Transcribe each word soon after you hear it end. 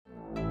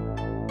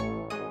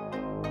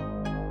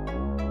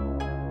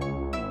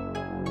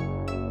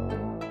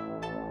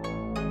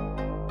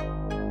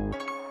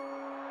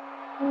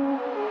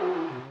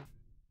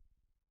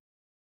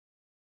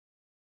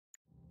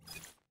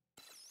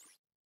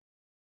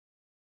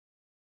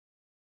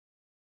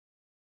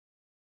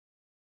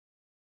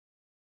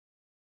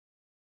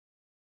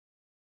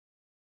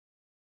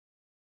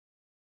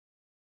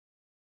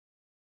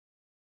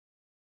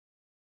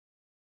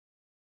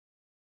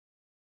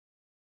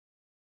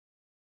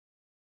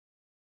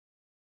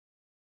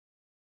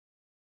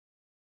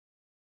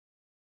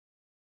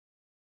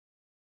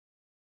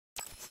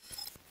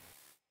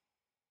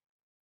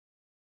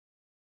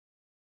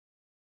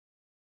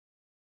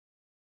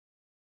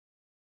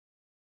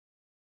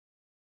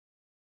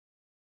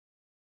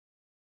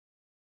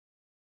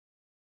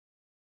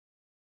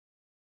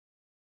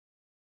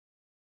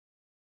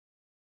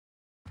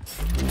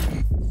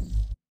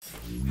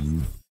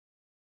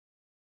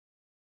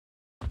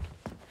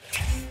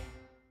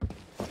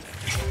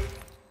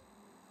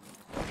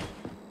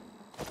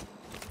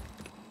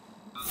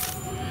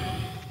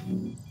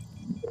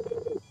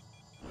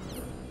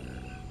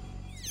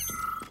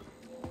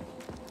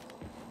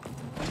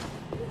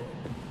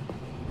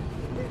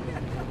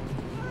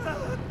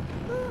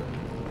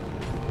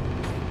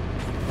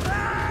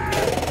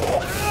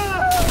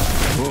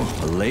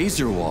A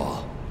laser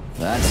wall.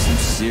 That's some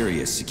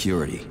serious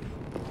security.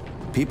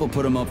 People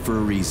put them up for a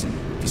reason.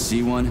 If you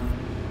see one,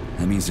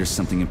 that means there's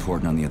something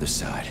important on the other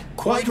side.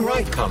 Quite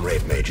right,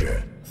 Comrade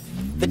Major.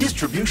 The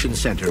distribution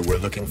center we're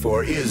looking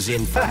for is,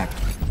 in fact,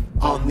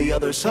 on the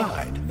other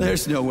side.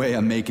 There's no way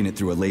I'm making it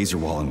through a laser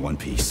wall in one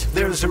piece.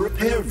 There's a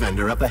repair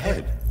vendor up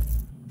ahead.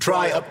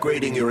 Try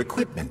upgrading your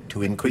equipment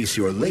to increase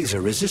your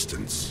laser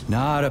resistance.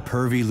 Not a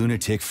pervy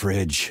lunatic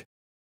fridge.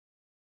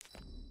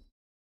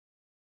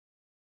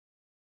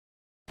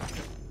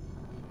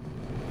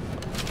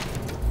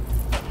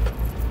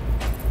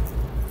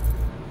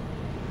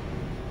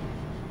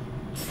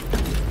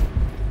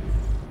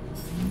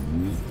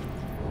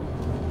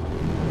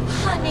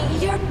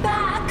 Honey, you're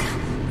back!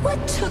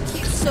 What took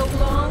you so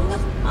long?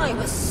 I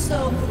was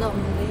so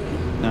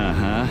lonely.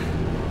 Uh-huh.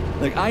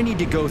 Like, I need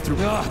to go through...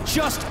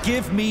 just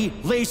give me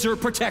laser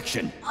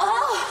protection!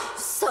 Oh,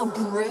 so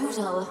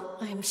brutal.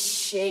 I'm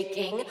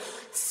shaking.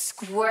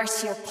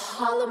 Squirt your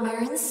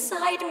polymer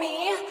inside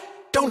me.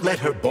 Don't let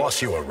her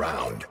boss you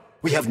around.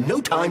 We have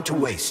no time to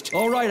waste.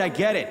 All right, I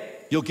get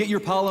it. You'll get your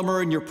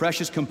polymer and your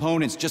precious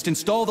components. Just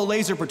install the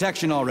laser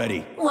protection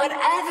already.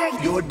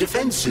 Whatever. Your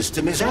defense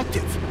system is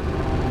active.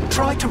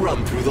 Try to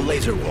run through the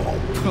laser wall.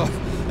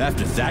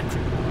 After that...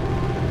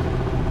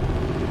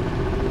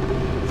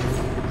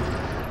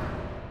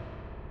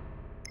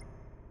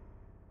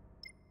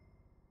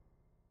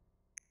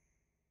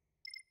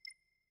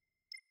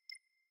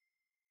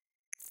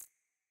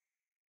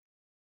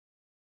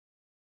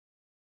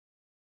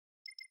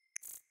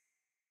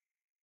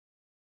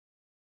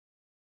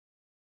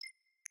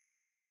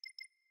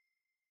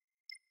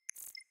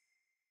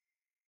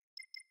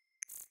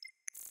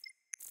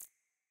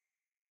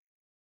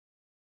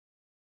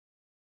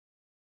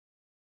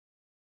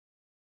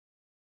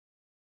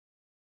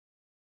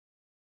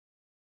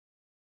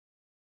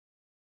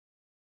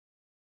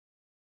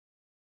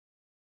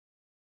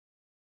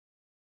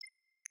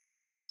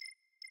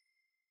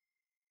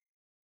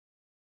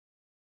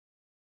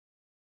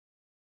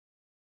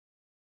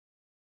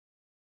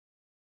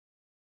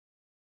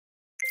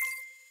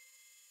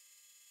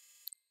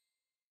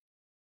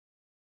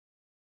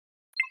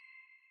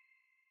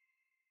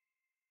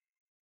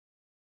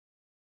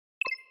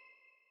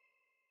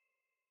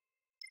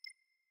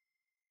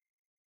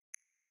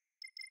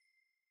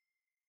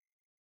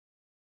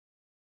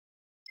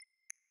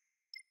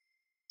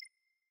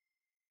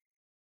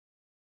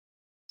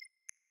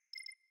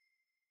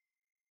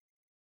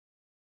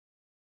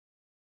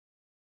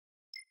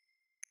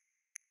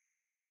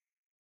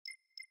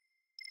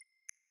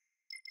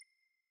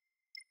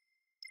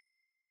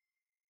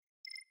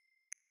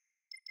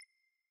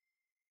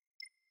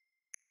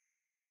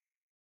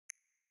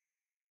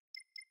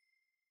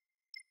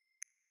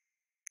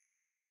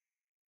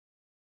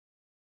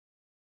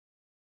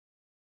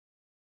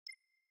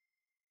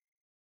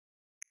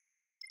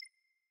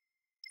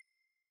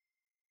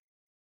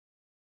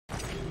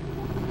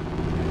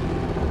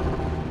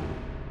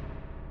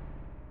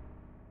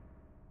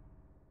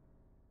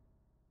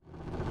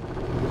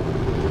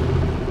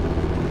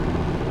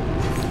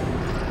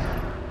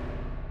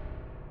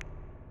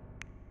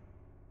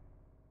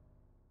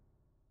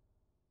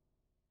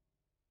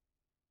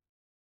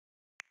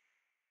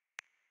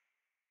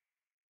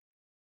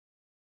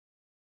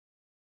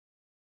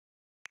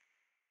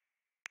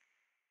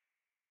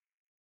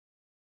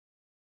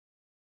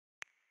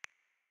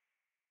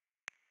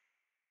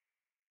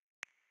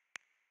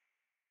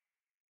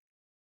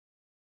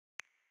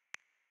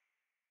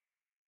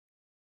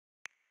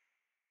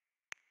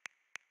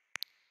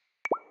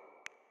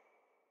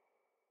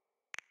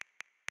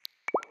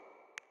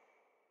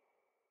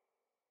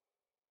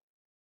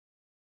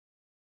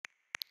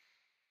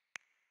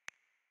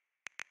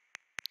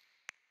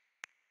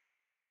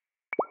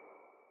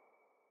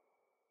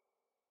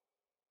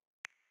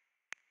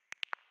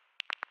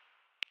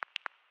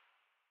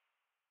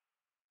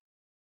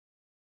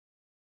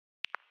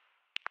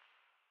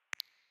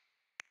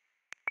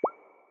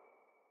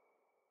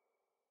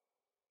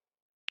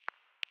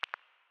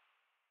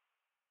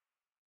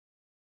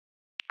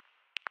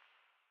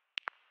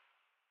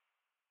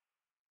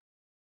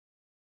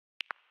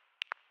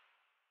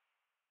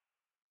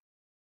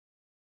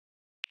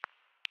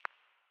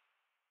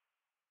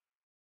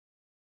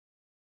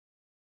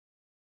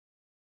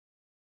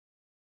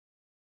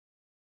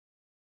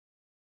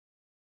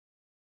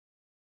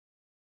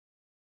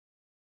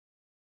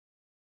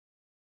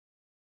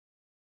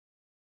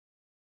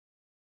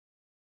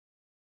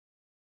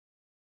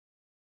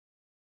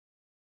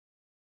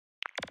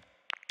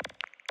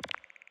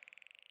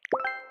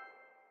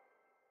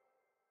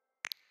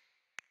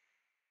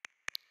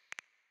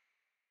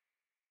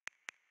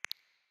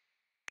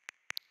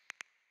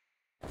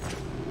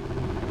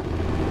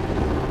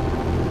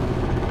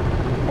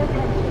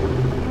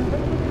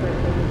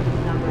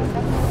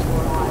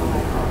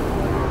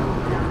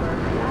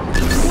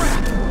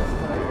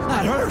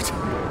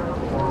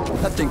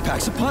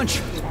 packs a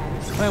punch.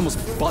 I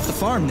almost bought the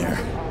farm there.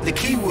 The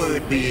key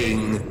word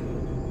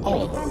being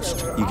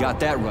almost. You got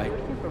that right.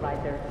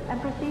 Supervisor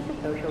and proceed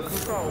to social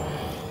control.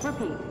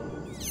 Repeat.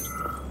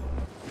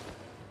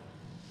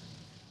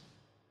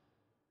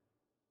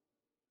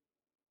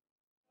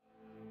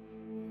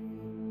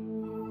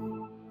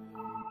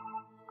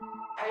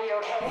 Are you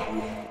okay?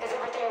 Is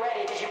everything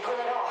ready? Did you pull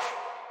it off?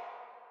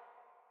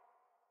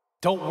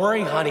 Don't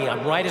worry, honey.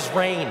 I'm right as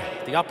rain.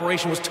 The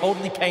operation was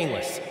totally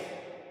painless.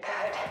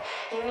 Good.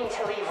 You need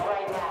to leave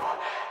right now.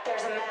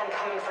 There's a man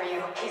coming for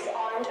you. He's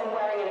armed and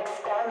wearing an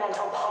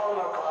experimental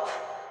polymer glove.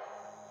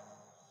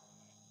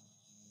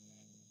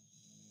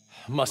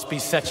 Must be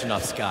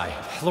Sechenov's guy.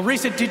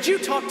 Larissa, did you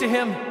talk to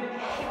him?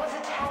 He was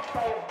attacked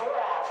by a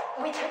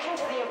Burav. We took him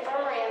to the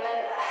infirmary and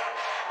then...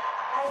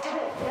 I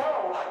didn't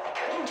know. I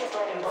couldn't just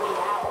let him bleed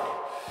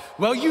out.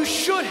 Well, you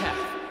should have.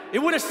 It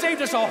would have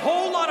saved us a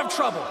whole lot of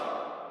trouble.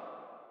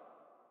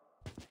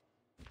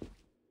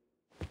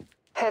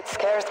 It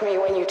scares me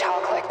when you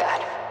talk like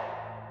that.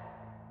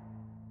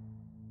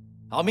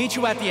 I'll meet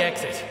you at the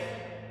exit.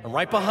 I'm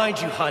right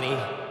behind you, honey.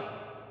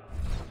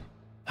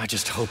 I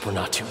just hope we're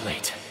not too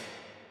late.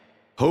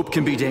 Hope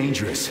can be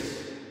dangerous.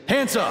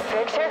 Hands up!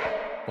 Victor?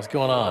 What's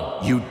going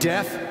on? You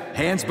deaf?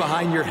 Hands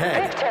behind your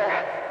head.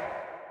 Victor!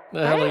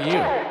 The hell are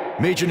you?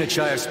 Major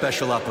Nechayev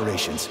Special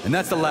Operations, and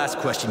that's the last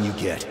question you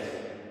get.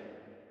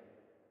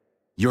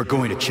 You're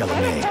going to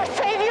Chelomey. Victor,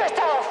 save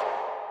yourself!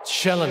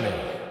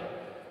 Chelomey.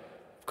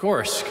 Of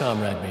course,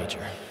 Comrade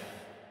Major.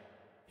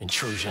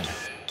 Intrusion.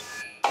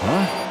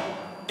 Huh?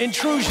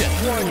 Intrusion!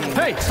 Warning.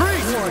 Hey,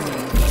 freeze! Warning.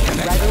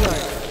 Red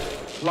alert.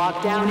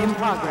 Lockdown in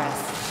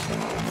progress.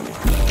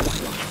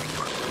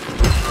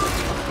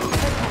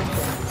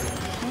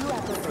 New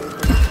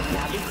applications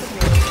now be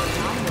submitted for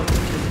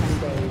non-working for 10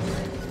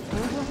 days.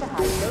 Moving to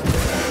high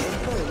dose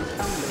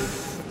employees only.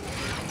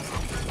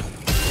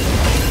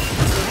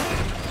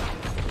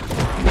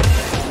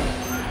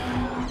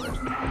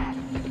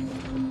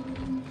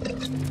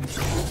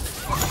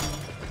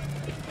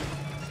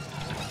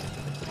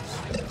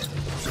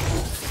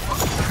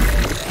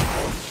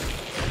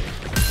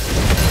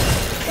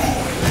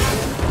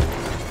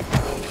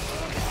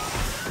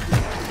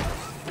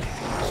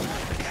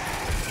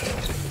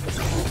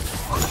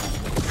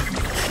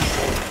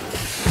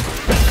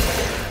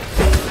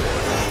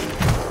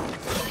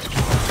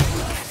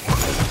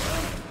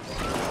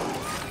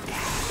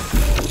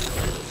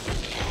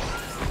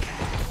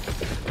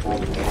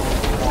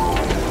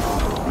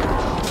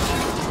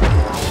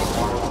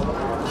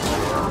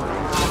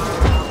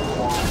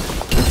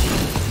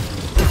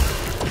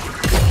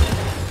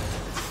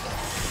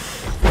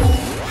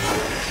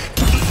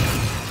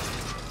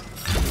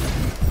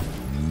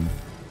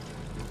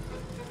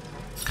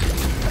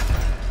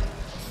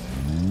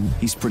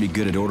 He's pretty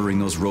good at ordering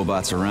those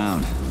robots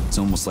around. It's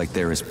almost like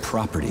they're his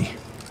property.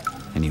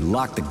 And he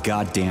locked the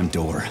goddamn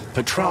door.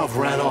 Petrov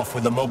ran off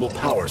with a mobile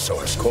power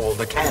source called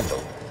the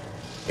Candle.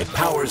 It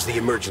powers the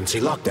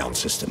emergency lockdown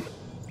system.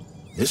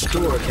 This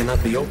door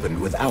cannot be opened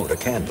without a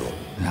candle.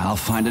 I'll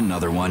find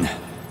another one.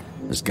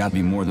 There's gotta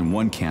be more than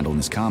one candle in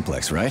this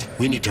complex, right?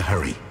 We need to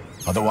hurry.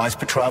 Otherwise,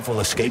 Petrov will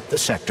escape the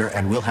sector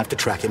and we'll have to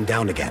track him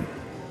down again.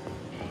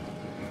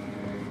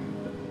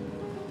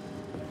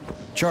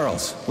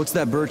 Charles, what's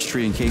that birch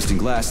tree encased in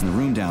glass in the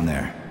room down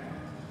there?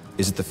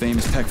 Is it the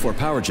famous PEC-4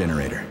 power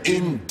generator?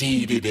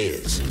 Indeed it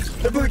is.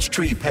 The birch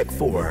tree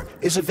PEC-4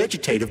 is a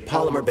vegetative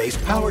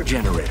polymer-based power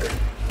generator.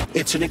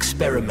 It's an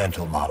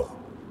experimental model.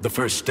 The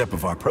first step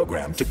of our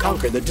program to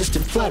conquer the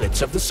distant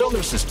planets of the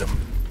solar system.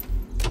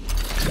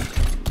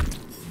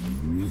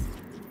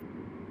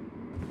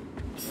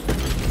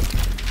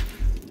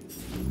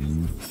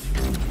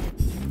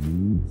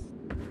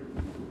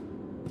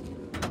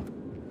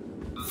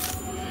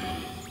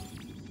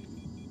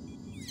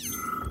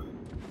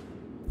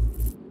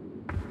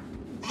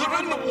 They're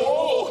in the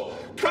wall!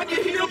 Can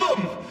you hear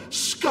them?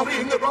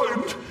 Scurrying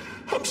around.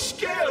 I'm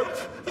scared.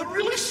 I'm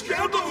really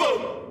scared of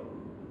them.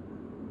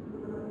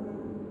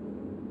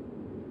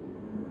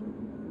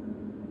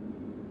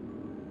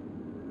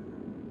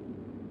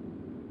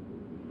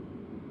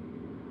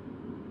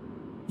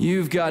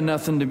 You've got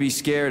nothing to be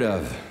scared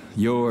of.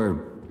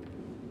 You're...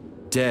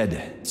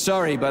 dead.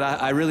 Sorry, but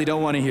I really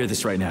don't want to hear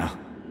this right now.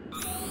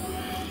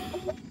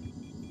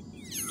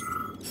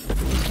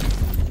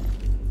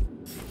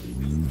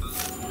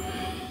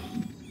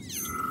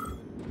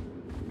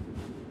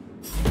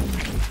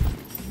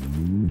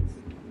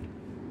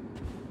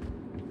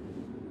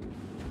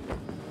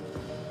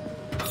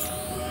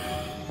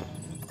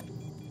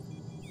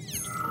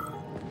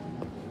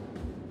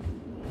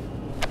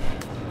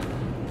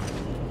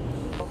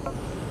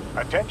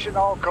 Attention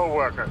all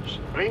co-workers.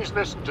 Please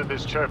listen to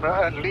this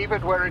chirper and leave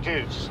it where it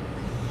is.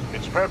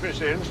 Its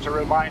purpose is to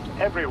remind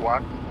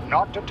everyone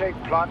not to take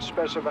plant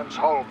specimens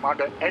home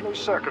under any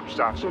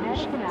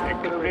circumstances,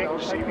 including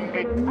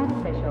seemingly...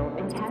 Unofficial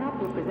and cannot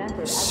be presented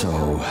as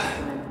So...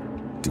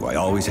 do I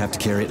always have to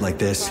carry it like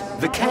this?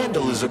 The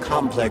Candle is a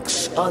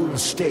complex,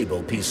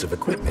 unstable piece of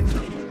equipment.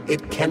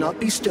 It cannot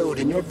be stowed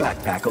in your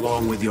backpack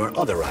along with your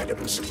other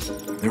items.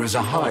 There is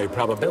a high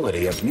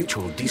probability of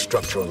mutual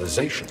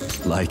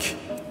destructuralization. Like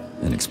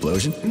an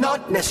explosion?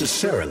 Not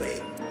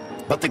necessarily,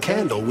 but the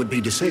candle would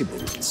be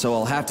disabled. So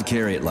I'll have to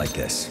carry it like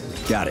this.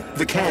 Got it.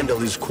 The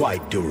candle is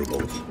quite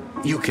durable.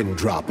 You can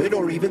drop it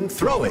or even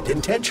throw it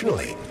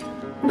intentionally.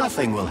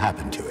 Nothing will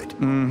happen to it.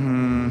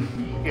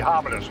 The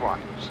harmless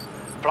ones.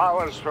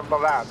 Flowers from the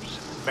labs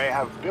may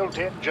have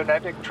built-in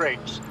genetic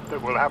traits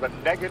that will have a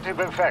negative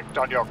effect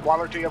on your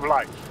quality of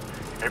life.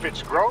 If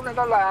it's grown in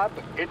a lab,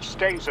 it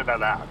stays in a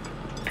lab.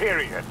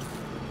 Period.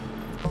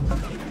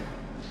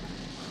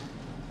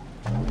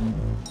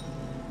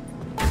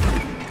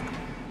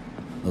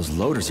 Those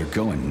loaders are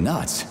going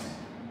nuts.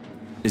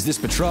 Is this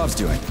Petrov's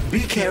doing?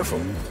 Be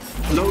careful.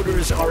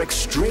 Loaders are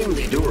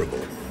extremely durable.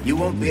 You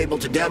won't be able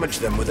to damage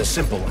them with a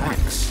simple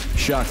axe.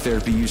 Shock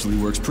therapy usually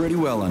works pretty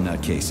well on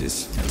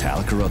nutcases,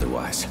 metallic or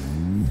otherwise.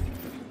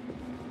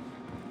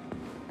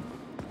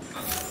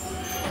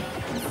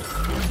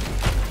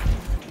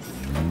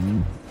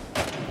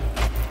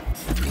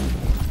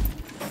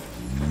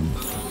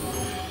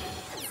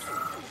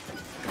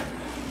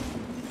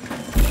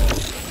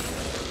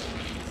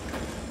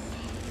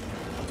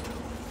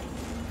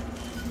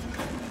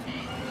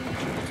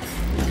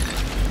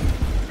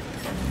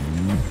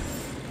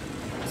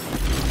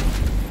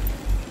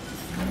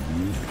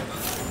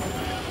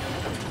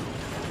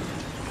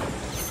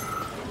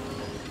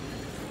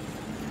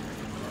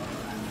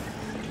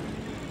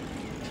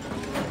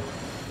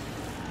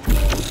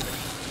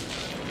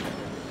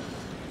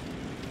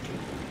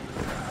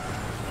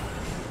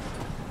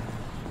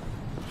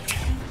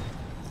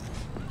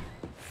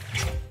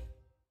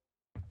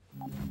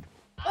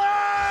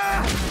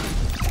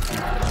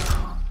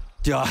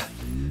 Duh.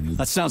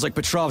 That sounds like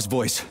Petrov's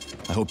voice.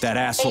 I hope that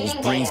asshole's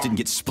brains didn't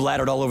get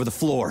splattered all over the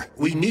floor.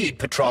 We need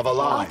Petrov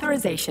alive.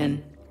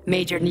 Authorization.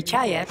 Major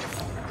Nechayev.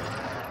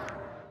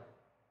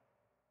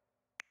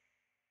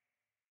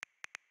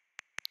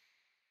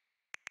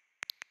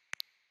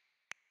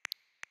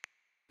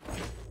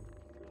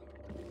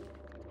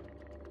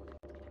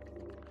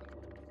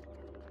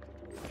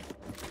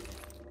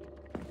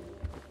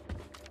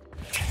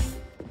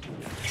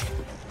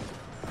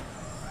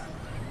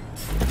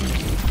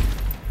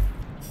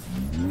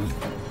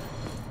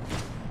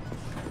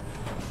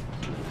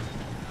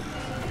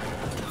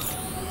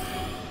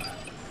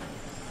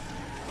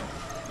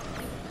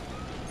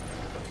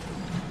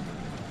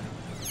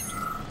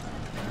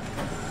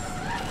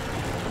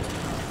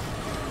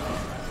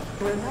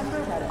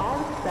 Remember that all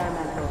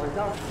experimental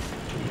results...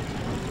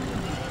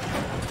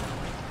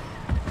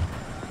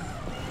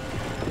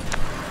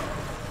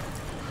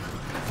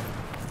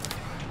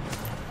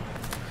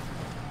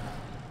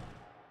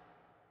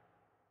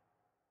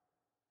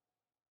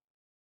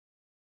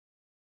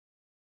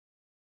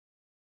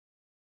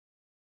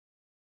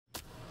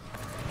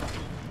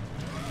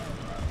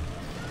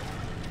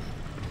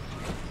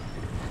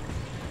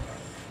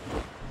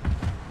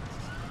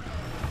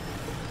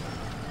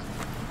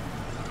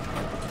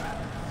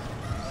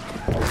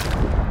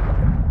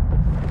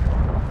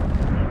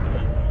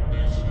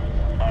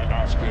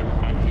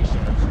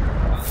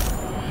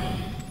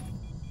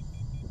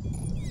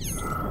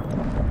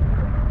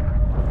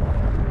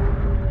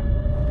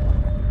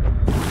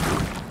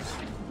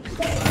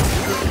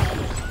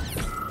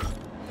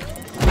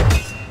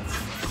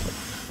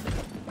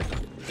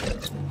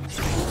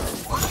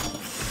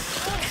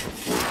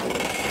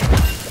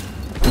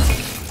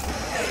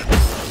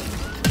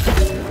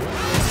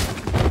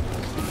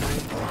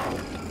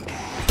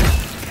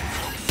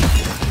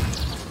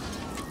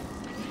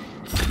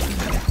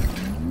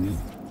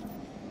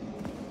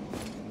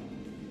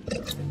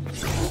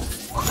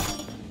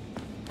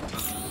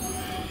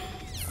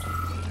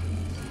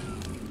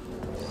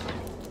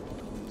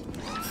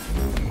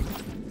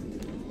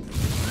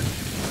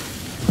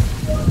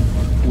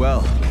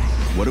 Well,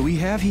 what do we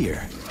have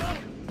here?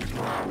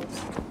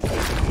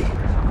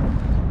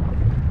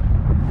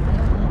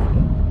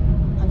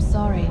 I'm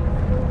sorry.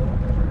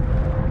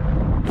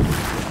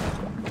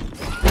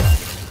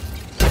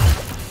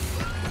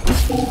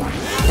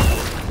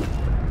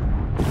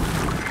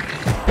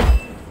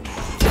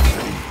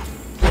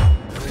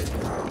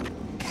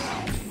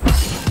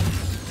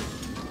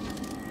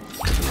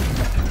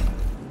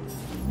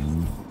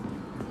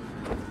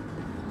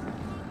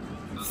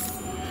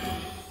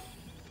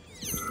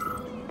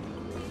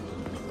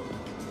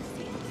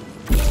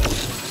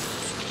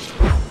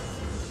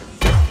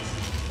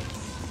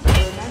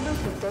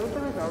 Save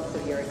the results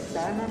of your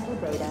experimental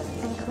data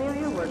and clear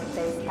your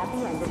workspace at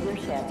the end of your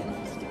shift.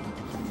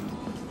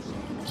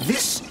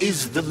 This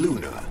is the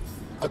Luna,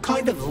 a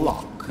kind of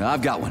lock.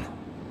 I've got one.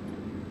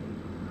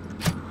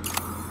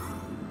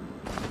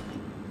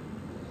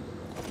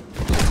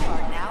 You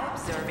are now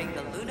observing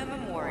the Luna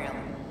Memorial,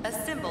 a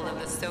symbol of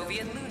the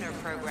Soviet lunar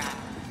program,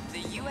 the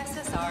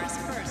USSR's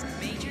first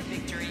major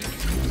victory in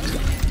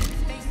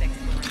space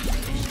exploration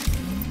mission.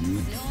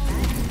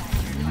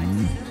 Manufactured by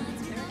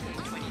Brazil's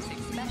Mercury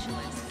 26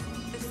 specialists,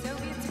 the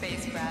Soviet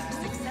spacecraft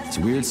successfully It's a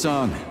weird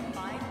song.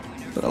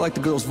 but I like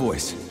the girl's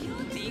voice.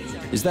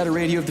 Is that a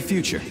radio of the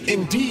future?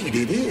 Indeed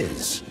it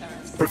is.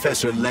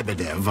 Professor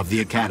Lebedev of the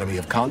Academy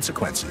of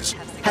Consequences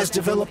has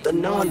developed a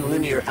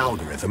non-linear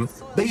algorithm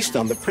based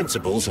on the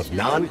principles of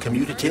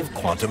non-commutative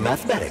quantum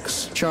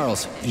mathematics.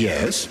 Charles.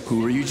 Yes?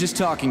 Who were you just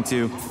talking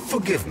to?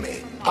 Forgive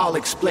me. I'll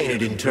explain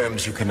it in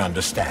terms you can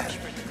understand.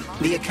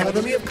 The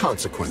Academy of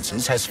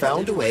Consequences has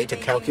found a way to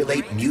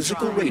calculate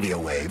musical radio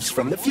waves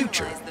from the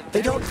future.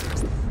 They don't...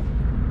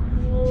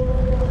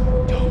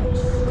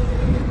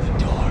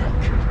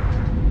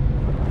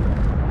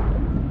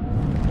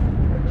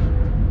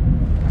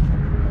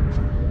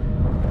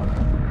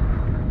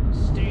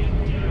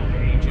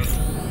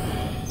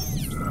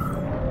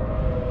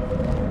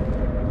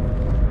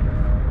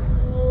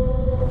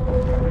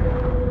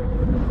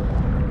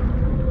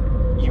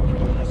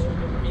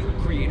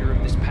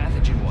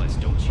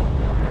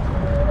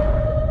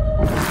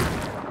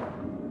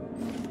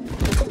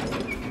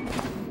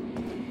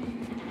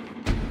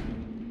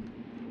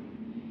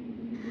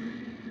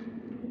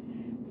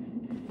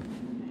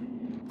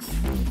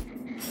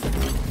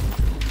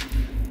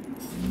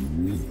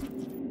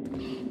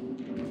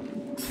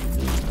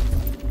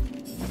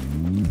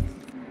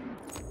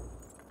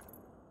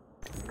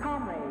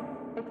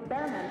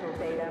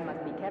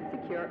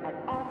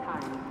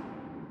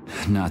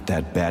 Not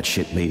that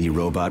batshit lady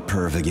robot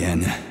perv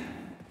again.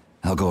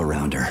 I'll go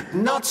around her.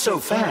 Not so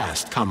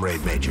fast,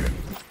 Comrade Major.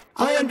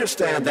 I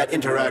understand that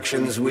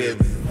interactions with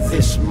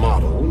this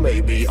model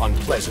may be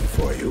unpleasant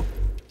for you,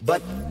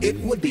 but it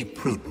would be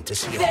prudent to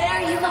see...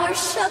 There you are,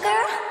 sugar.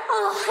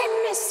 Oh,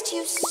 I missed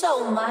you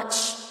so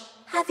much.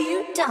 Have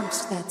you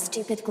dumped that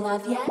stupid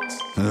glove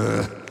yet?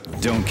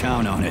 Don't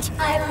count on it.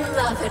 I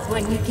love it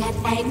when you get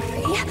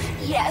angry.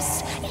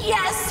 Yes,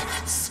 yes!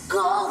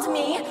 Scold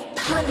me,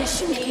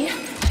 punish me.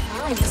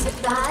 I was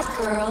a bad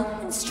girl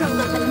and strung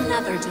up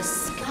another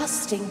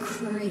disgusting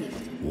creep.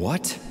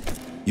 What?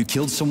 You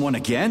killed someone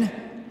again?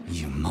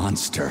 You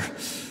monster.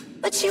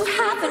 But you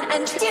haven't,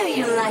 and do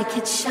you like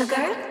it,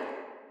 sugar?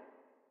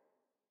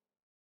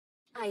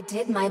 I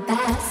did my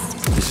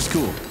best. This is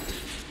cool.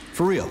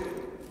 For real.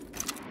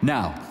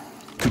 Now,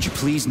 could you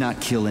please not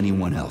kill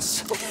anyone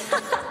else?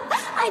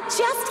 I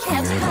just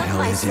can't Where the help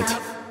hell is it?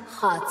 myself.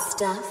 Hot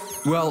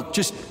stuff. Well,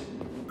 just...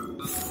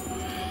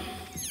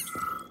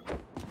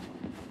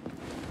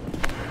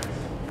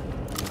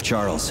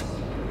 Charles,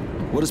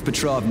 what does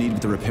Petrov need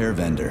with the repair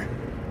vendor?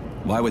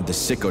 Why would the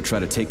sicko try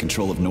to take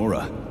control of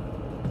Nora?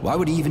 Why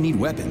would he even need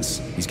weapons?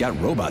 He's got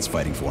robots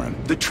fighting for him.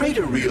 The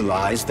traitor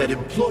realized that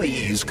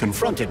employees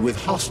confronted with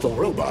hostile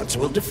robots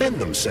will defend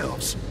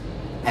themselves.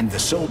 And the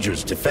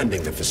soldiers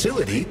defending the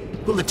facility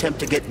will attempt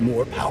to get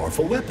more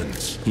powerful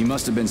weapons. He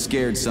must have been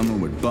scared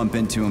someone would bump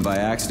into him by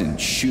accident and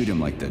shoot him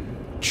like the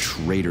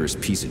traitorous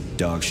piece of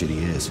dog shit he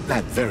is.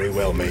 That very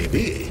well may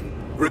be.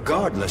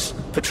 Regardless,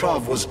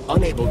 Petrov was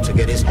unable to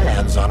get his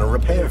hands on a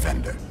repair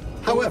vendor.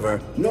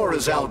 However,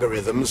 Nora's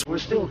algorithms were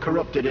still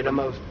corrupted in a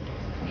most...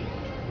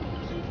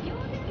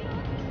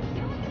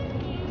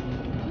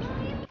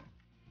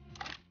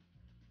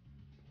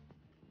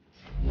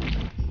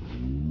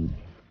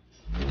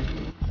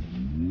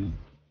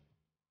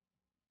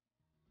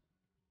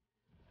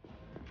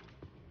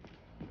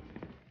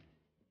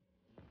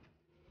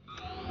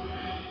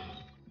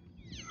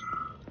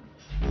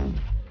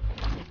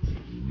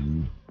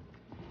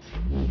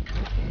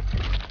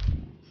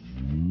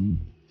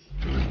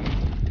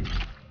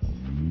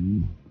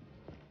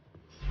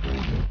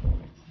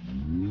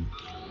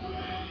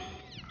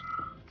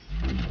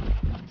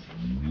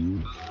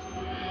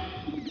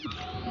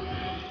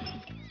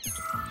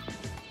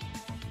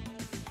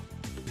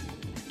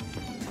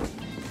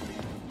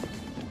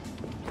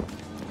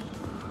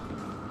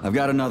 I've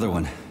got another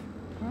one.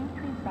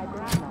 Dmitry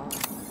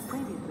Bagramov,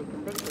 previously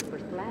convicted for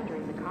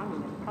slandering the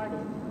Communist Party,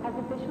 has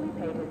officially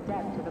paid his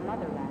debt to the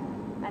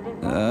motherland and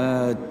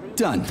is...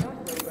 Done.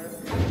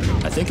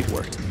 I think it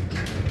worked.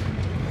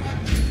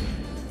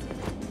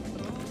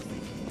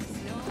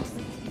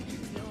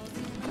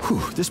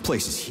 Whew, this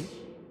place is huge.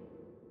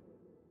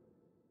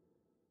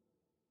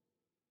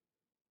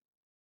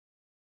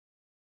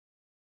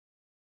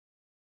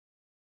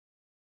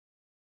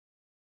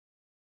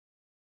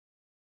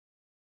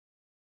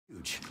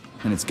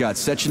 And it's got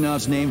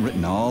Sechenov's name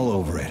written all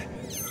over it.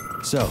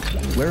 So,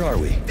 where are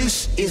we?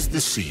 This is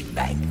the seed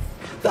bank,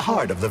 the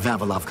heart of the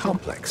Vavilov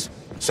complex.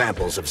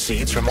 Samples of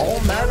seeds from all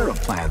manner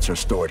of plants are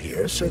stored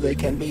here so they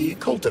can be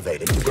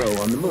cultivated to grow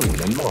on the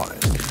Moon and Mars.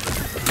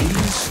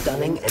 These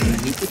stunning and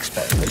unique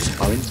experiments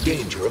are in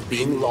danger of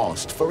being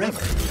lost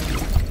forever.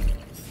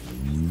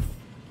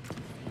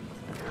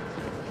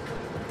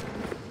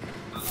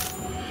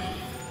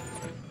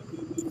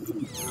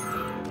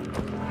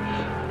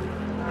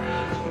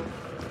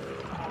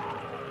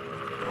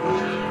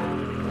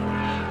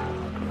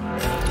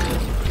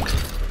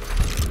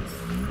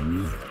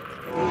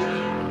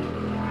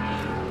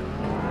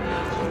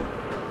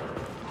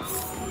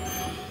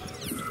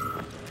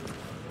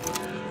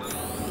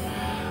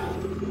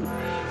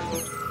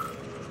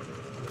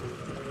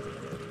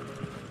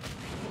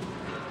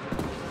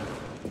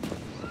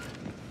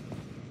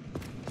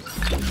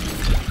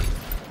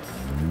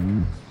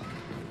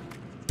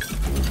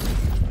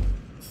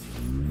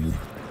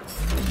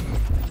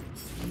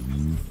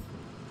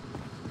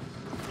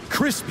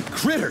 crispy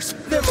critters!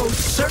 They're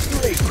most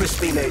certainly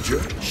crispy, Major.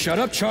 Shut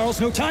up,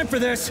 Charles. No time for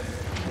this!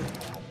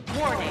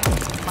 Warning.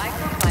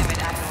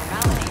 Microclimate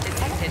abnormality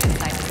detected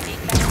inside the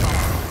seat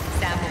backbone.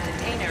 Sample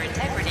container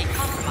integrity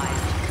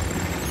compromised.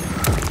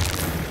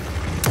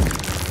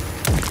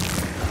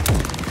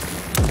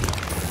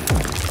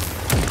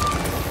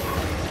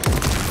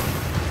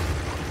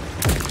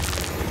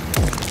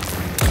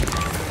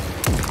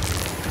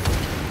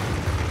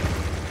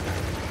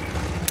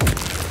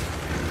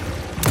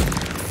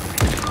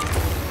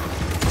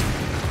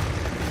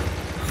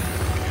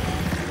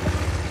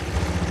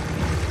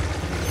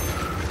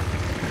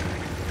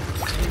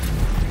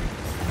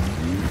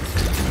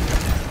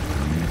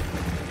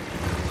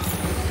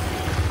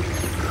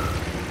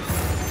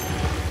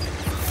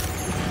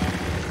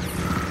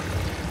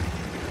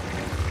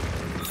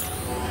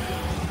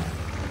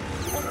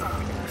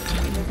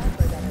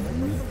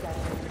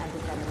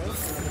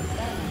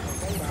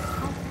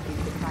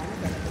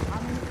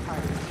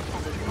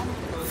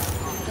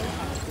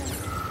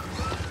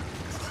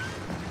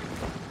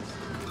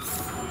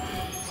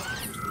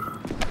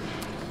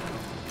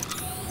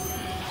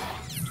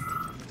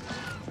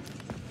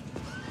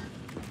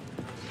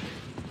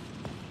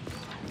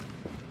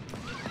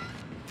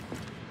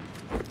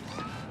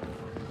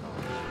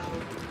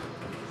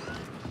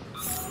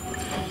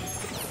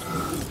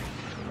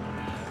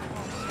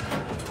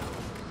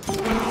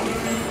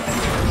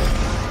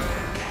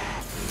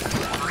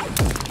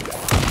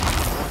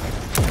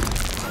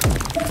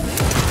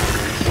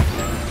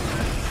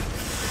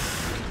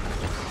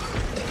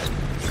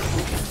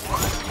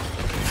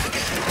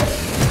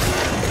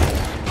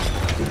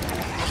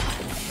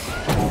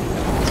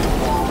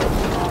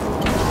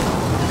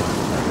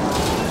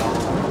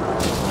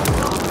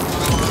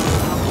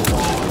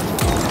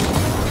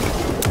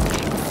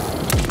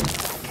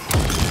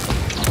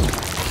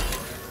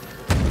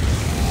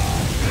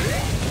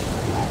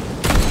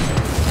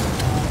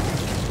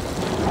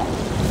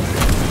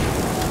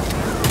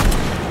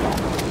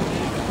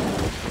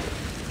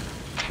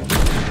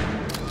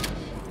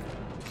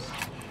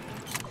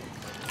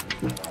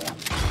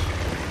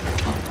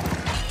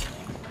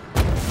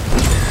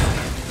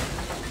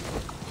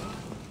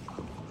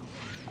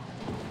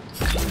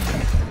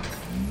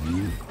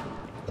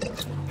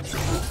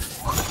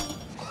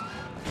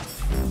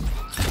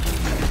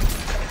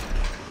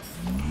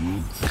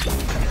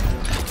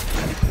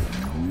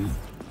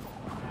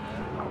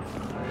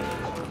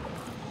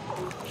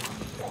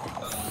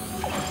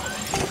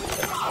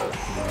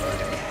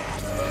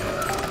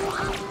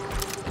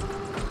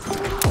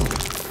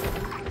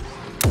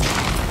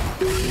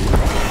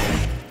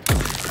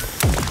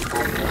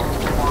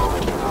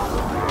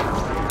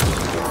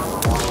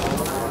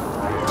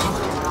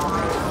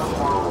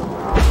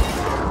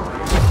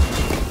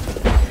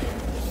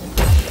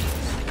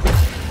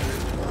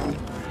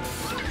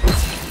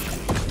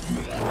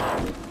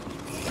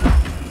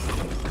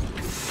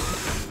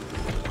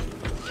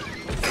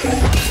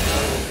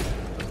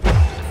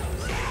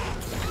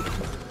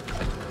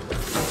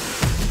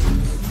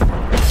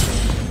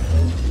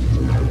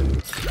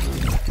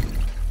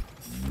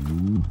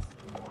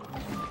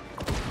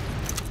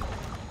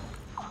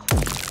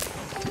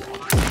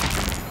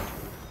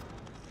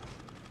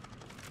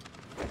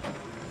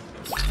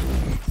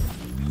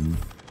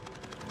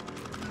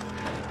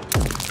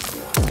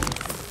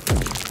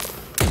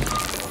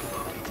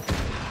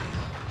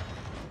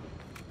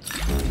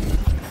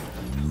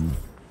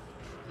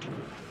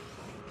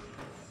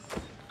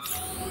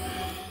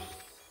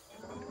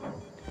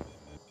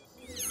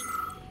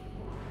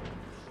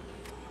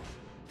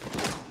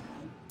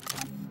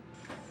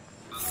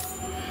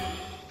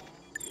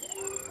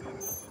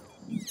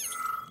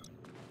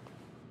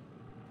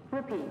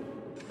 Repeat.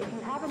 If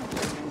you have an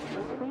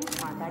appointment, please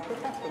contact the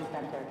testing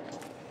center.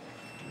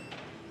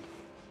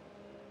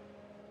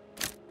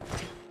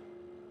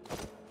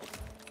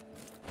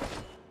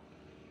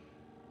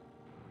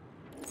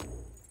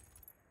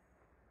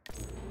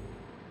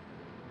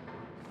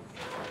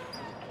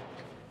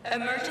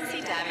 Emergency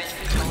damage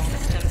control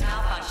systems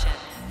malfunction.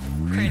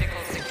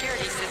 Critical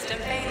security system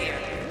failure.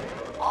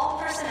 All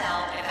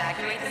personnel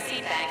evacuate the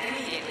seat bank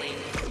immediately.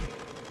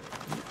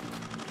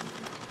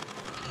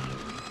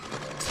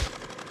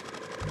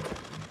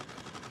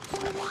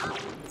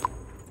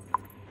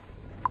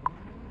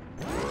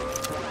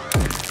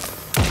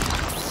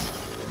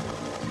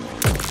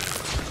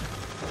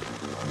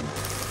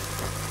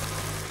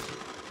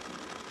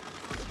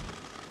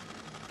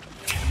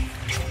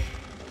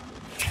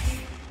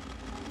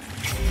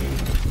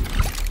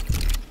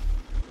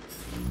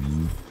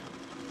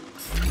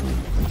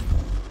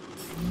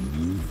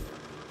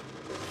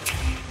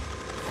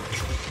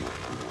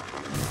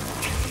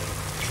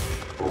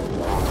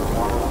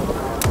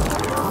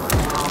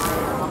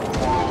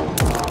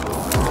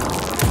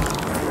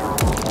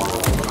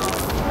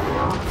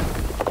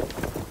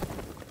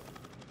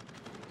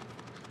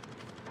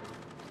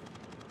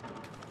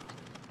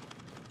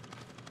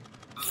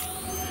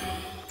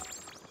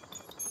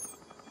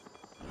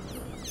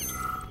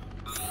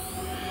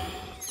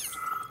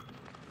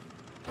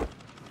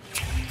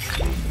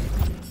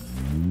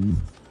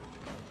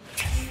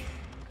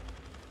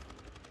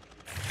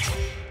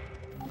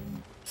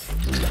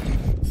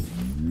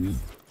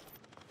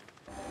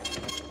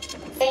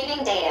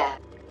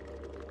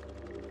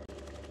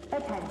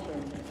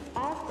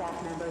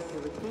 members who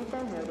receive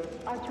their notice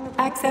are to report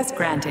Access their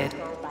granted.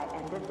 control by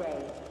end of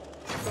day.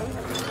 Stay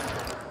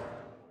tuned.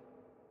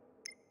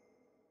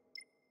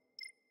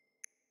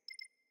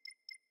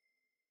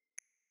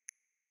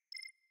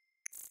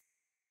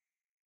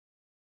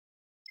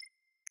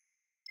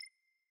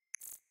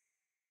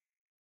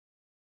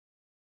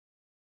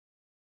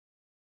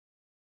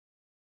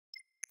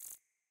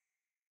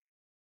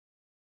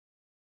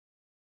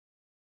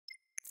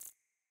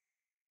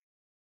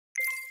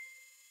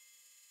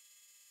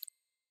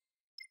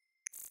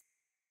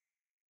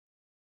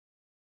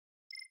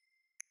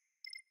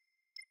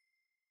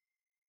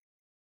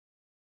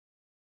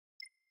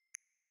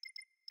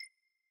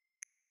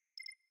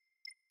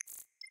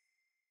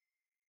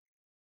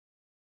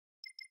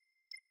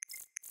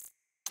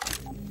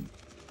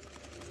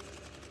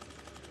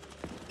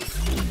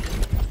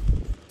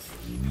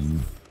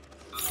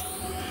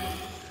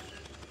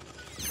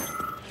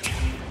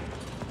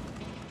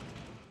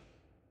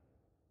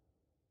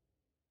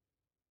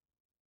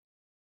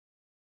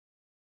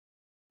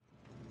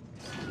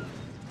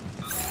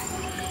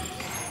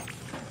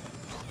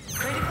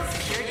 Critical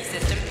security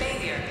system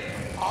failure.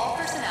 All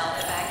personnel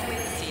evacuate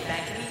the seed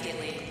bank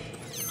immediately.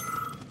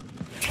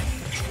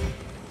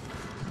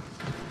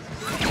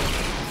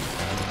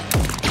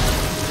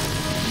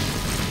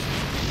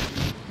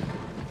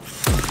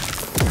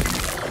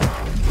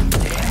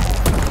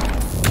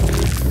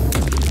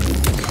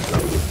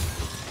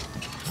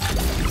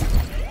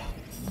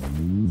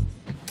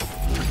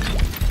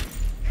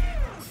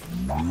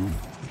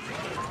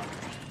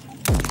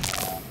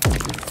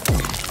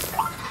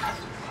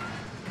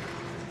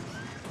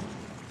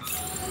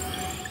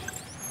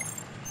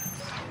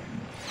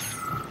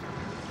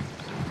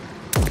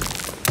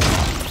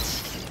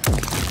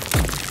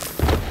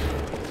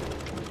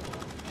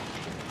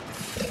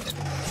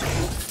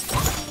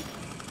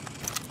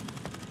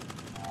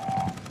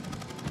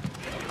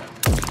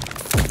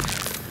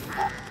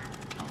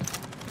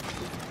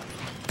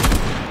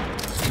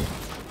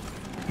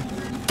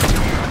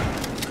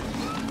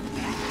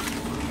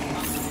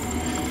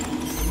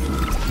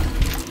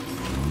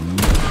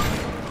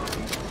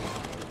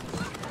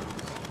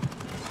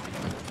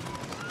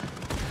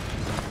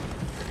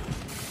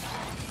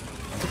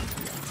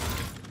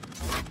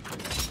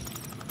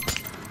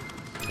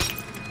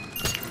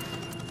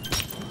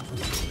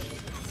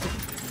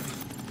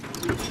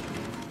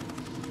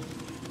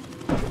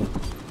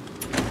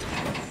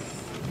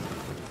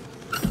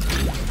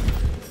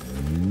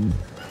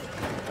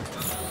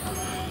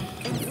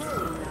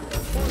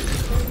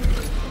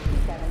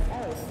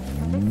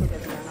 Convicted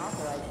of the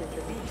unauthorized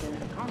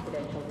distribution of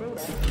confidential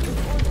data,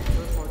 is ordered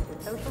to report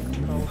to social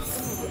control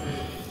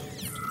immediately.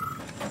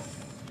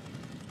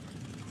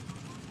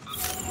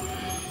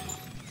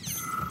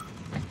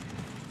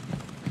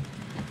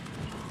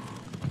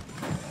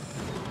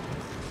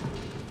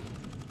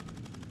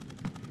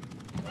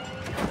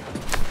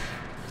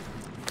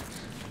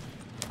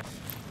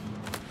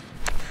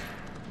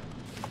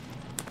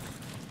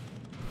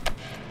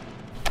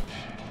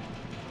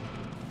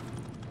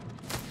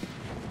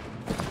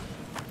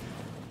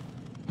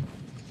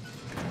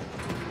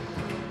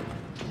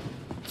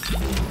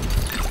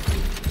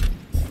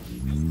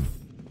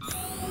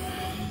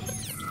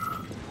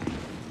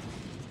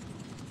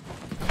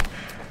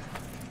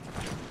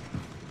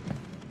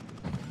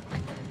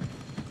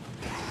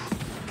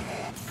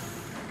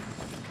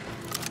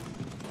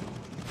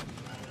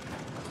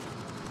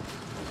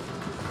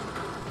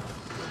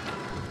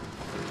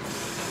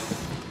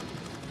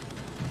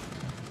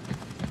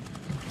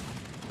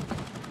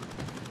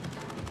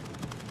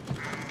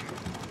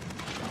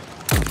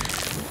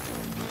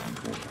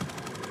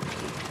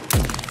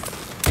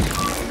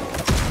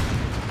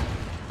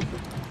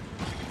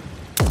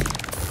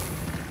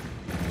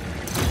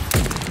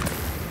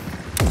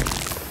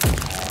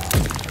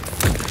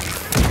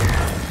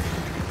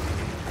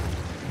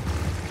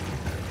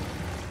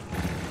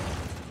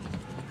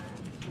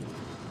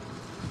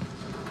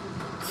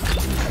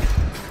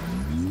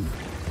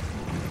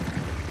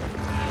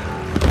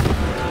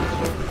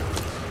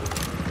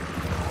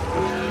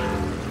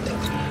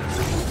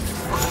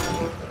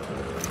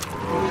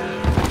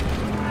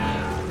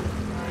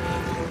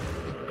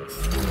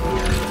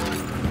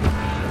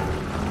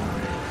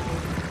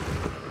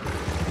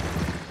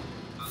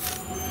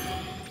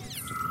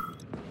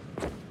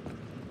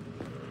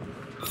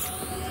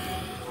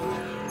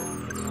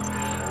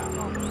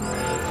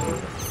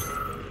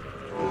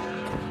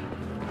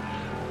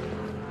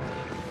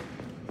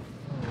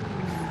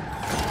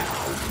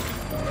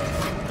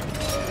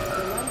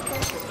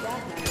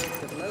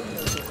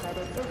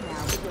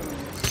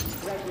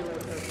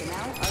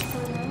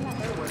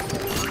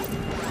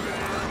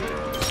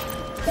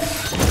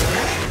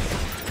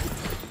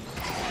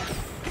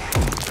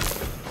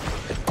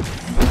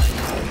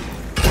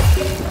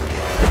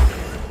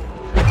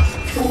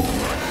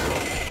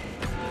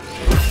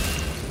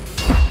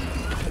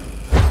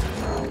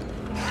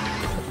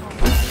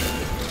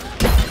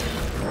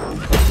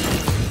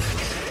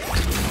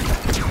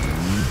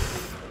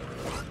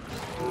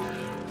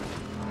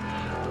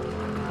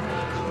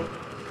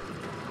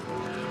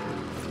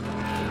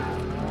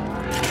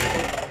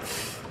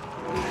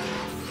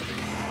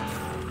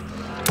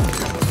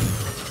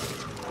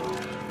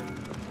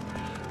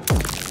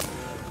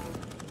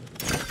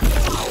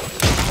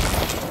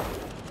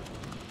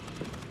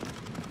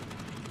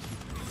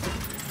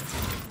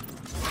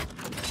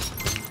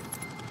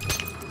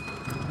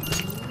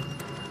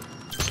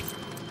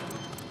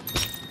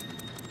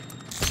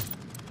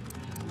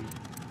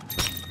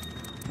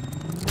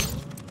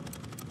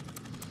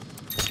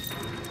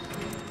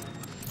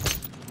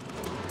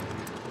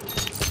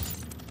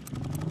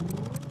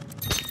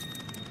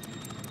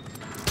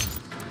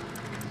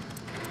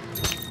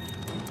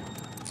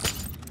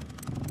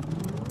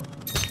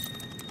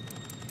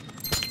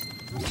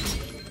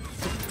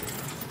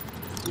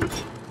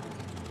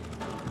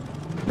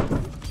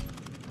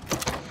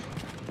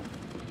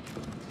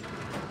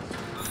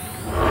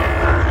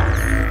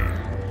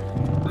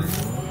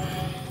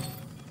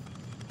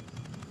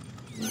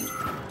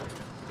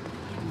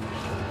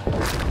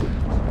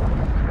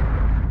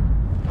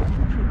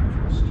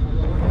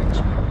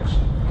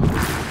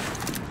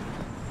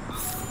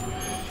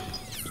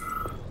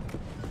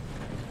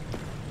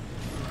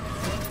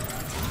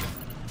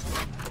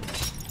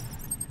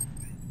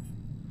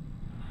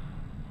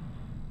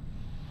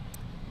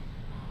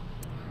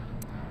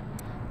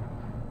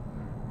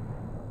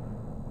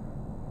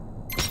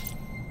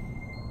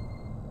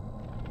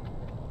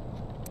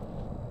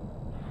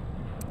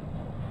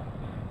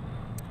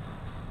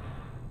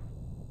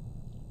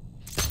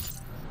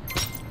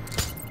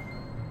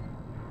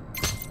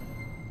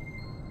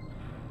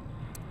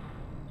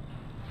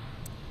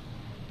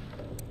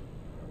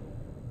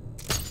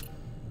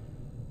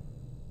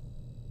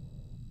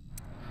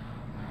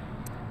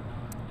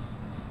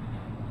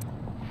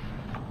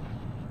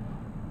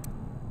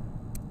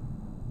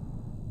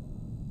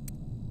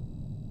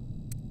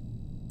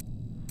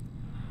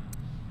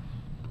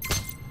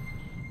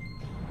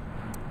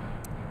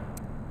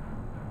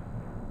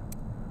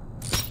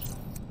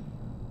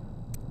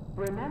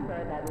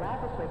 Remember that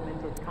lab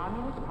equipment is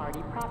Communist Party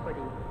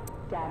property.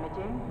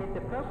 Damaging,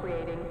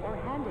 misappropriating, or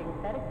handing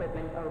said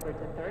equipment over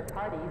to third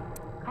parties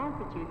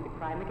constitutes a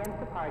crime against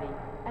the party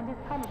and is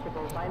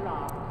punishable by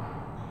law.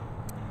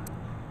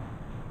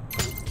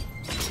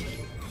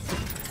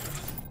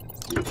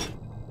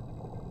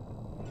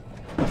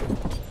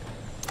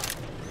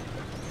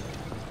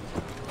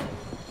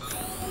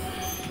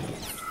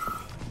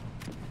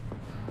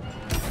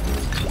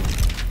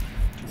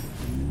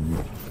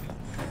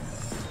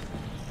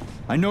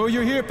 I know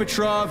you're here,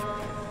 Petrov.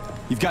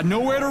 You've got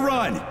nowhere to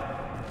run.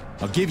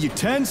 I'll give you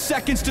 10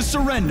 seconds to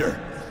surrender.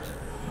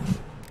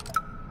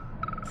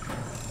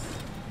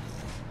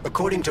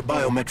 According to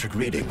biometric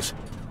readings,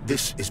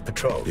 this is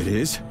Petrov. It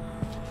is?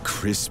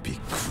 Crispy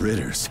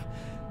critters.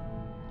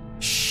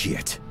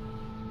 Shit.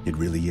 It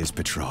really is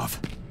Petrov.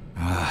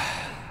 I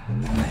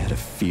had a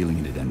feeling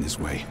it'd end this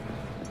way.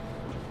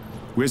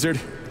 Wizard,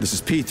 this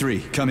is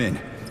P3. Come in.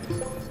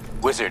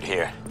 Wizard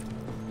here.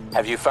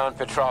 Have you found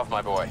Petrov,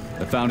 my boy?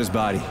 I found his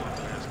body.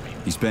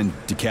 He's been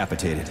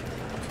decapitated.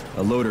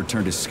 A loader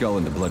turned his skull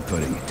into blood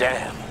pudding.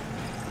 Damn.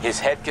 His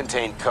head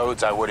contained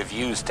codes I would have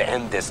used to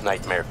end this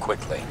nightmare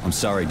quickly. I'm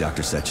sorry,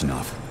 Dr.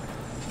 Sechenov.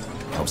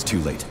 I was too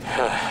late.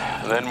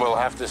 Then we'll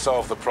have to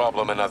solve the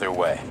problem another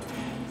way.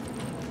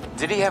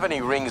 Did he have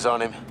any rings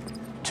on him?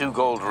 2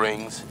 gold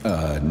rings?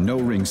 No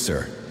rings,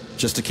 sir.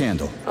 Just a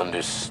candle.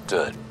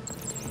 Understood.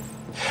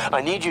 I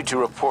need you to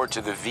report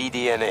to the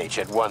VDNH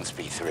at once,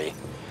 P3.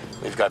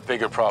 We've got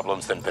bigger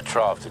problems than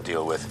Petrov to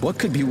deal with. What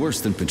could be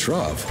worse than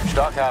Petrov?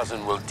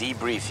 Stockhausen will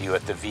debrief you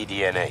at the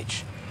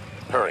VDNH.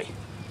 Hurry.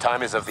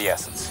 Time is of the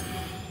essence.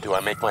 Do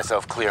I make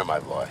myself clear, my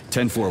boy?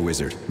 10-4,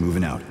 Wizard.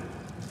 Moving out.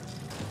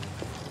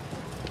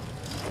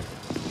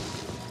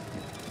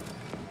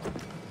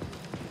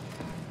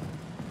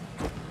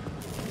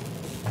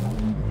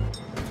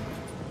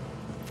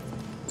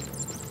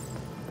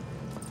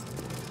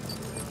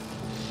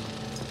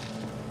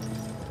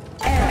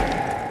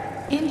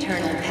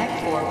 Internal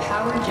PETROV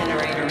power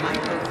generator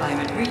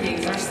microclimate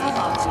readings are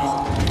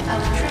suboptimal.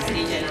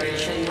 Electricity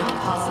generation not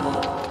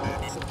possible.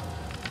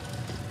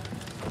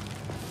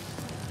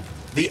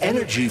 The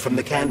energy from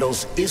the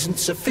candles isn't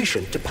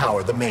sufficient to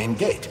power the main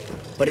gate,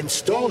 but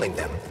installing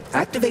them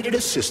activated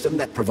a system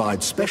that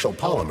provides special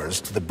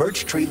polymers to the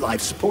birch tree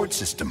life support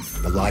system.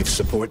 The life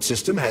support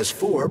system has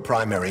 4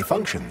 primary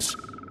functions: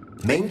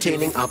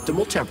 maintaining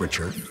optimal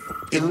temperature,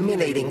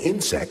 eliminating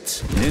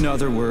insects. In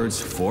other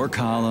words, 4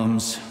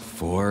 columns,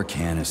 4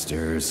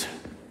 canisters.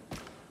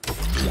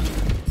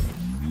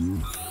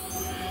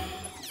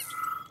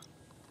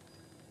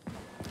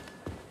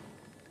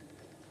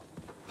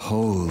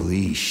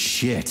 Holy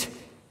shit.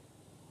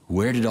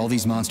 Where did all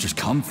these monsters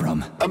come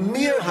from? A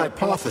mere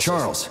hypothesis.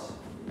 Charles,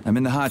 I'm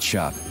in the hot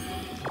shop.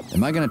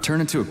 Am I gonna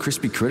turn into a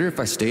crispy critter if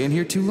I stay in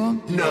here too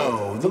long?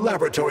 No, the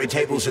laboratory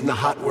tables in the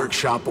hot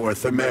workshop or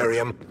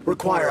thermarium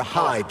require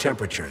high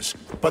temperatures,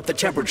 but the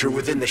temperature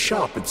within the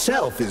shop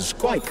itself is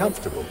quite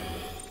comfortable.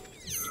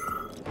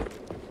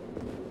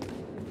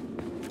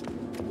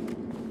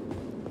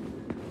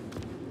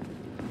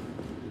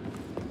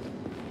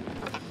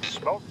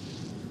 Smoke.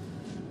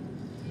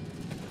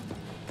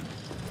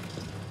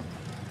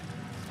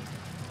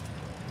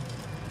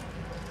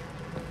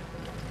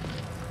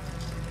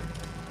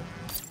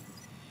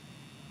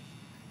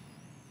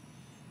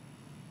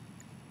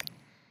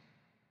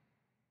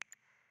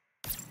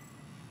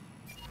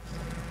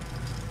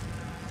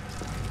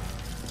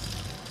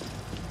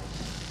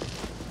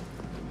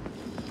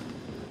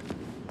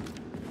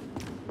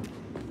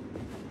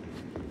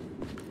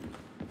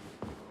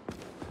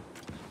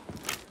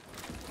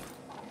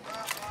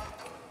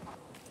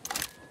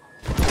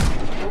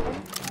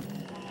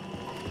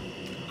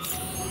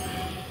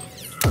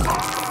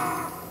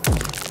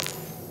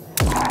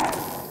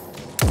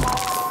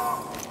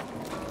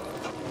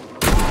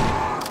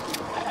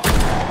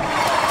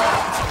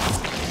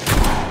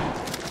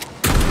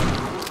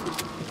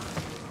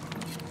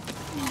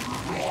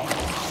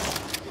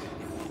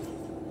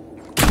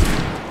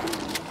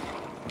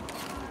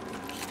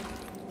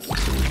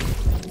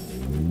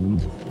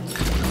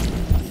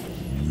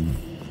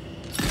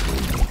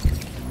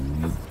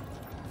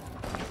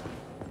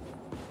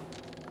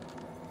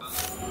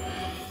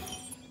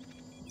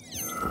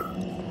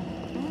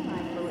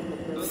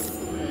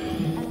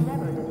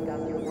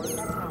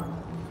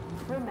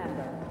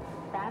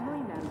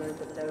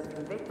 of those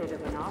convicted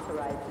of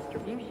unauthorized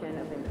distribution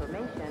of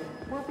information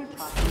will be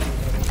prosecuted.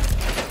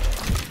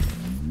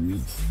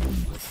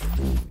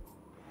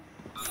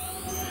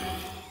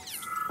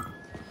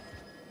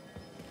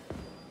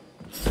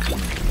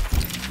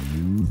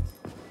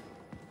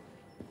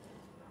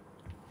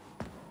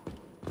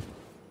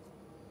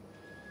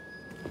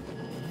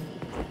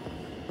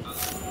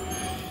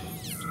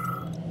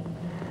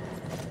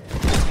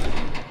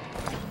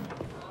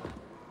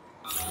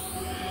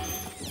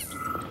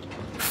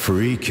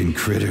 Freaking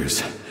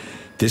critters.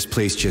 This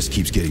place just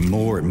keeps getting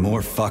more and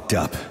more fucked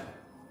up.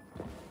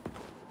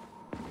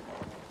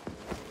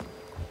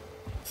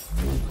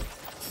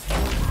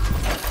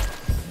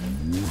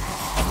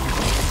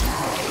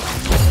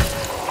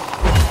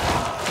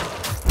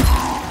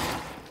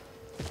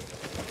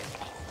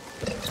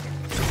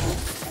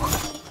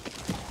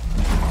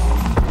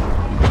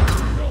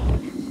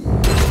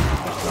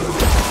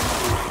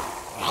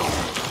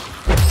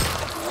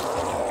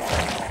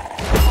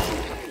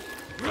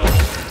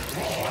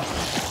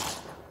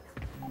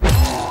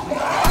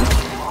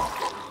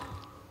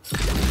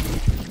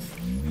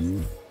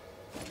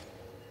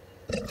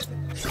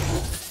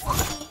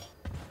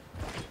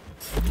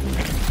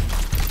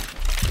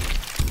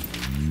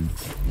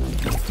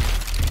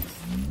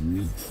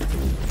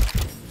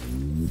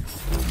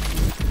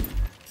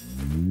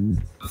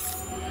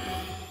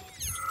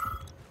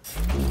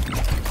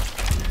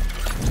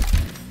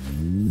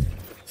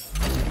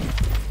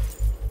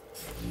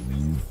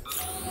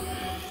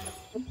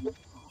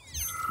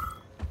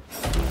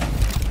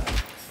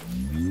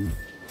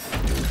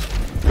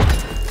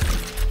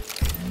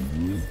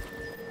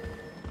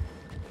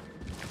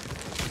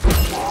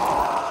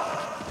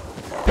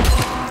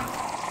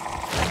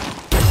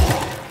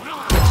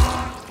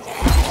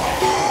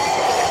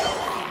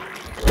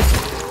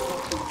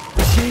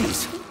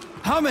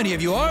 How many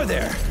of you are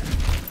there?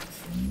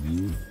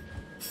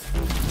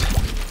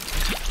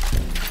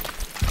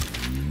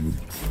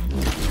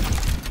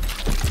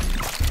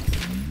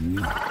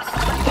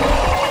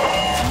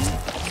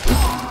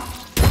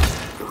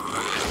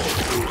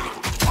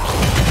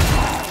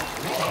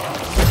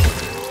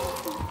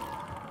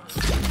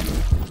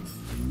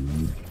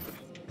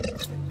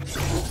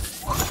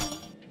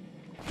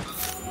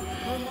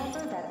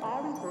 Remember that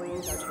all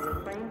employees are to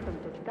refrain from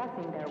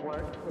discussing their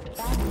work with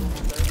family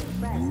members and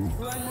friends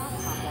who are not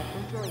complex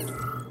employees.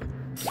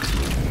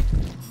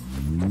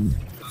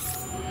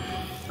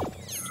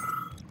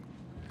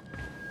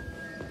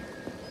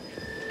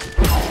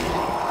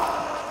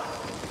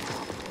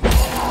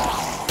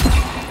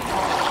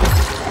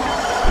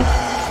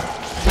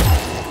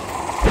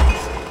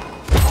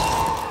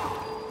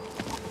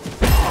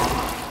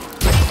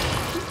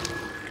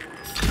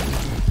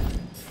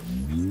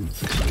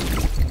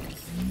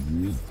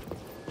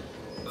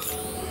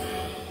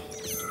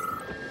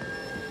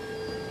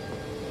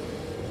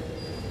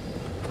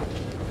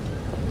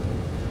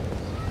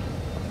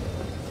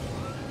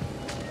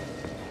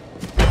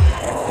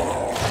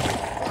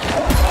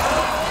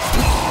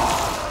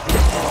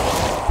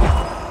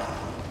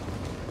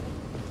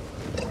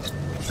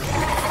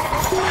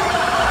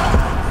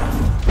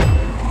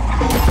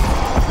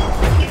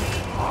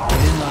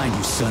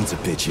 Sons of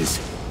bitches.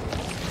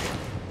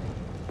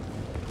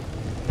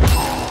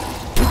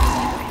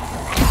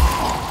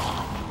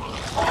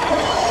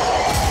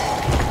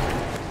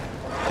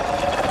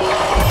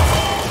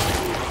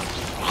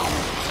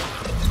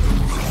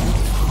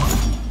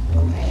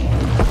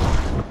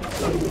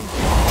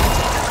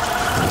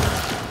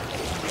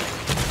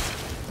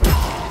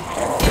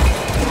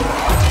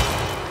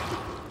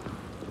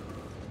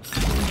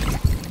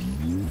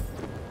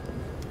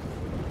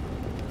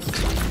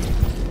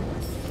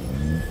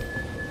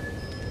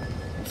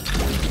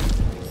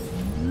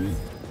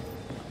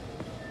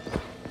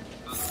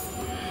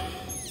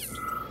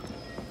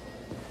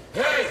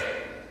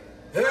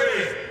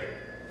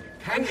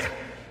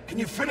 Can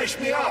you finish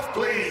me off,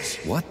 please?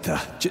 What the?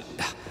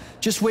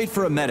 Just wait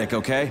for a medic,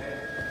 okay?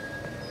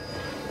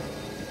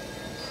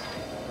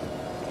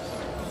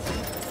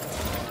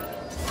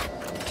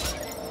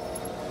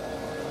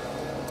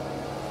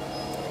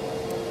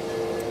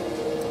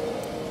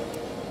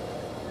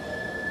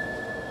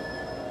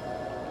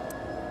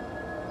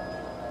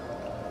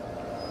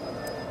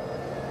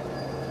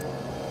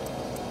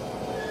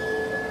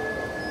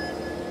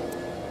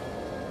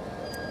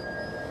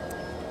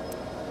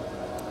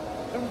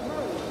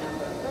 Employee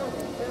number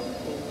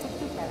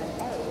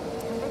 403267A,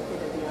 convicted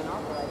of the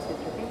unauthorized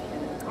distribution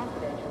of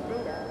confidential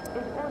data,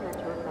 is ordered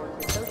to report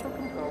to social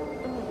control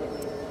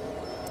immediately.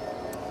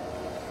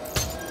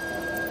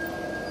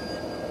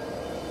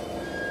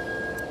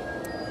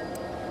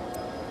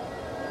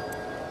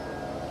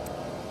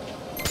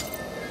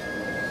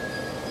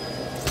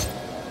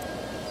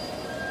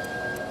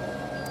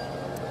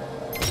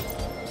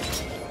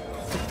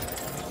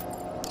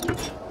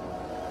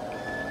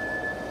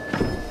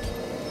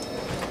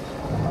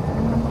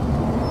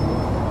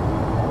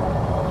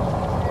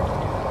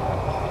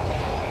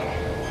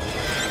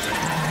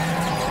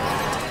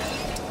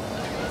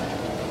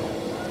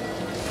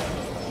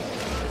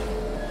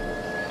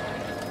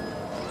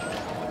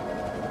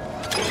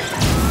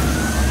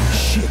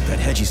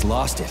 Hedgie's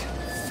lost it.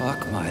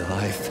 Fuck my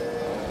life.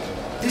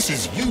 This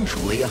is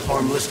usually a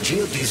harmless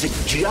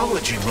geodesic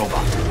geology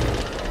robot.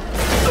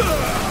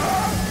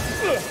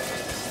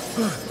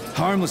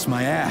 Harmless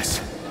my ass.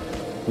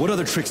 What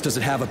other tricks does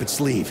it have up its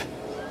sleeve?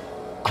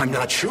 I'm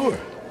not sure.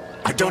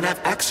 I don't have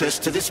access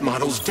to this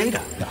model's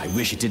data. I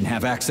wish it didn't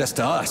have access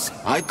to us.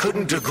 I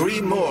couldn't agree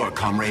more,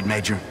 Comrade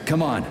Major.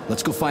 Come on,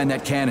 let's go find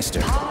that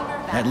canister.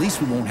 At least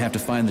we won't have to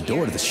find the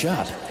door to the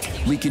shop.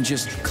 We can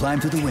just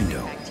climb through the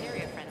window.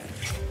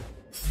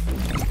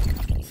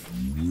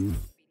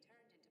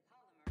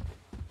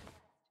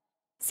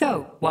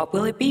 So, what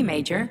will it be,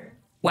 Major?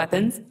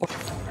 Weapons or...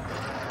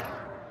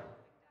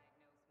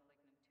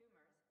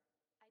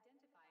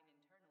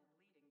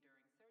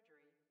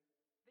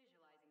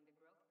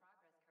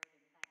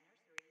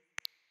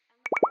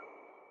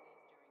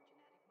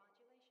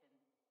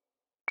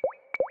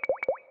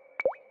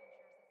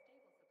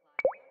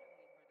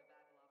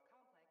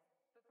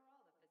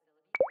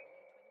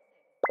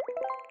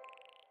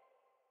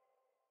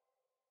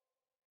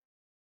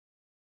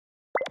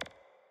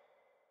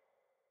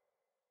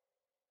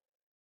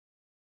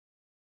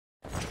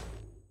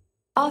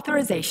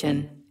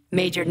 Authorization.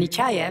 Major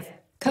Nechayev,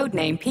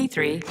 codename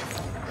P3.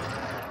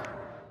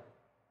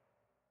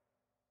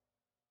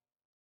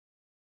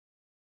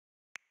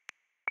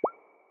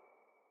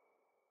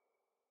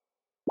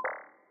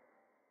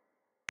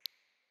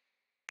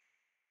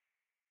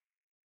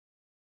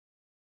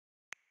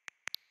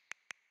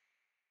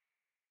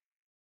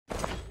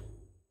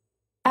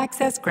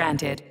 Access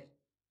granted.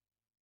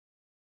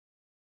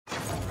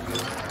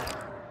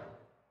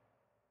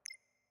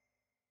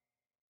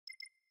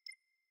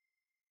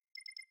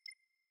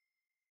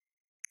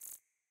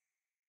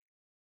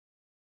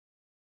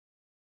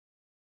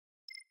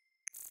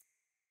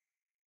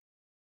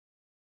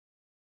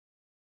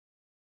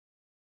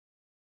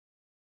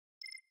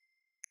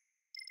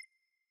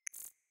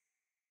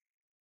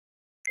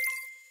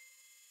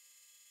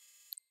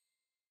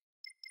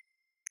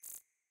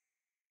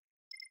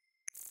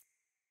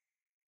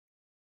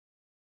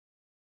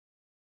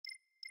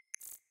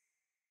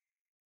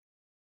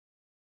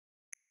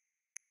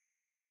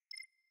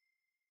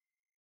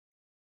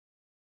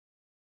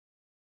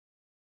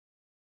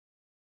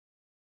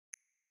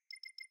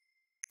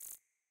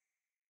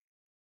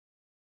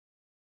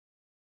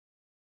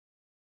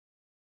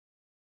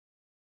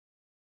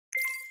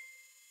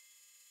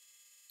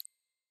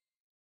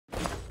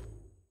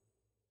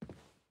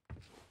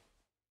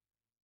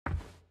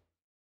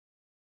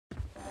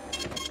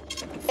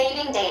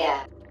 Saving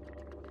data.